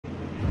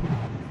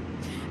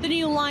The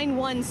new Line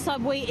 1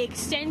 subway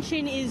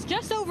extension is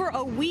just over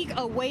a week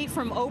away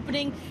from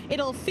opening.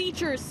 It'll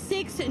feature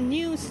 6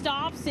 new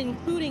stops,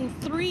 including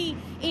 3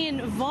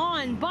 in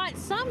Vaughan. But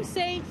some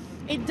say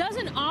it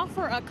doesn't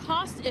offer a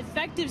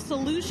cost-effective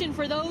solution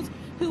for those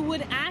who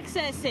would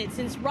access it,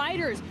 since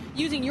riders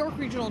using York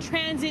Regional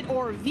Transit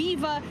or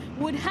Viva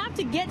would have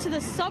to get to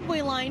the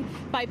subway line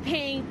by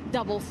paying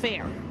double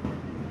fare.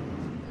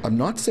 I'm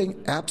not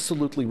saying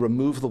absolutely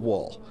remove the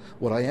wall.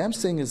 What I am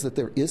saying is that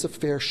there is a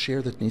fair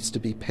share that needs to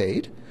be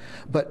paid,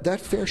 but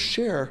that fair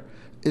share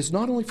is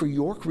not only for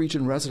York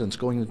Region residents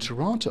going into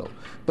Toronto,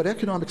 but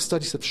economic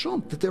studies have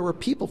shown that there are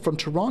people from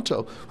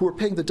Toronto who are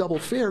paying the double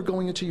fare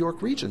going into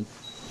York Region.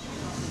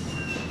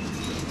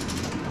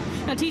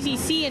 Now,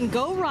 TTC and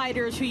GO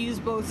riders who use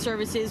both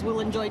services will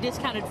enjoy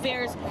discounted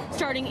fares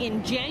starting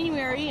in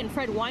January, and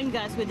Fred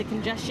Weingus with the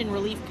Congestion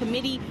Relief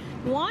Committee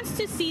wants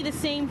to see the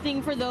same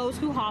thing for those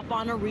who hop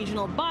on a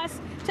regional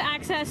bus to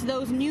access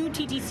those new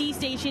TTC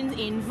stations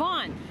in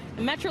Vaughan.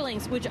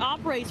 Metrolinx, which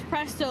operates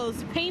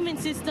Presto's payment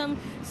system,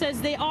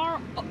 says they are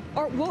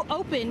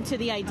open to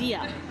the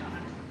idea.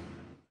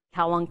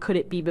 How long could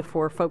it be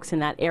before folks in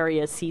that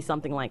area see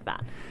something like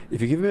that?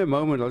 If you give me a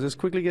moment, I'll just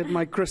quickly get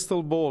my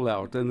crystal ball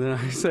out and then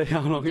I say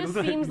how long it just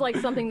seems like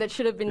something that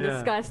should have been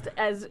discussed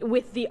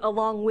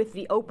along with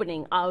the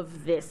opening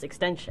of this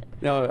extension.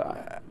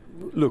 Now,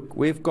 look,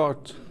 we've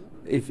got,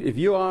 if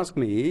you ask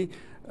me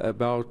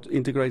about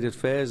integrated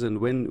fares and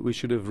when we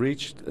should have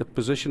reached a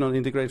position on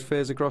integrated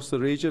fares across the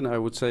region, I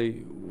would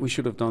say we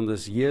should have done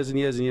this years and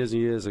years and years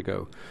and years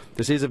ago.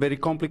 This is a very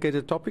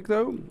complicated topic,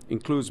 though,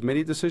 includes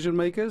many decision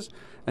makers,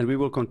 and we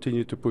will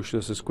continue to push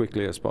this as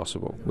quickly as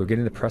possible. We're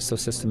getting the Presto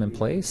system in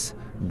place.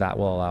 That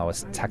will allow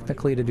us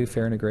technically to do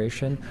fare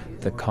integration.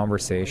 The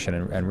conversation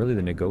and really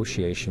the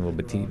negotiation will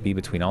be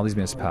between all these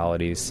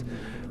municipalities,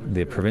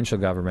 the provincial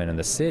government and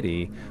the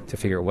city to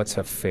figure out what's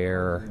a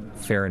fair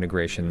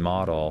integration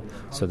model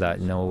so that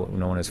no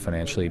one is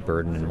financially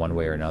burdened in one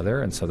way or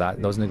another. And so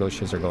that those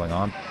negotiations are going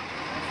on.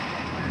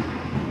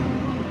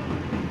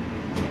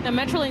 Now,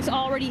 Metrolinx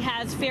already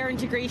has fare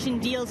integration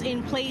deals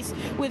in place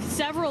with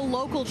several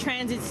local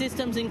transit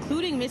systems,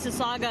 including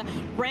Mississauga,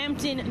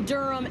 Brampton,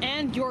 Durham,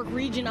 and York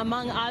Region,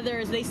 among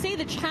others. They say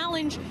the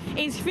challenge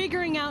is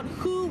figuring out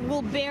who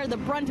will bear the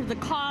brunt of the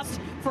cost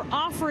for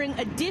offering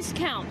a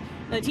discount.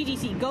 The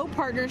TTC GO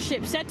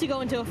partnership, set to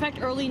go into effect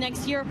early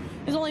next year,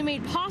 is only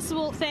made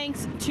possible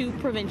thanks to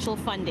provincial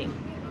funding.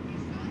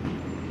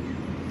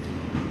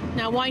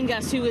 Now,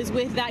 Weingus, who is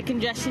with that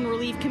Congestion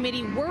Relief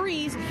Committee,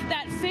 worries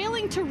that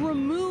failing to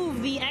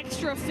remove the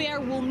extra fare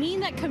will mean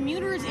that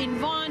commuters in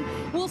Vaughan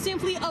will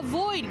simply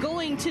avoid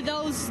going to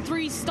those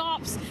 3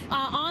 stops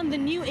on the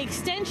new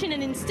extension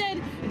and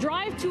instead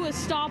drive to a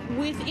stop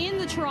within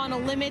the Toronto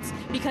limits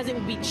because it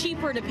would be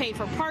cheaper to pay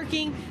for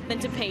parking than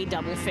to pay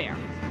double fare.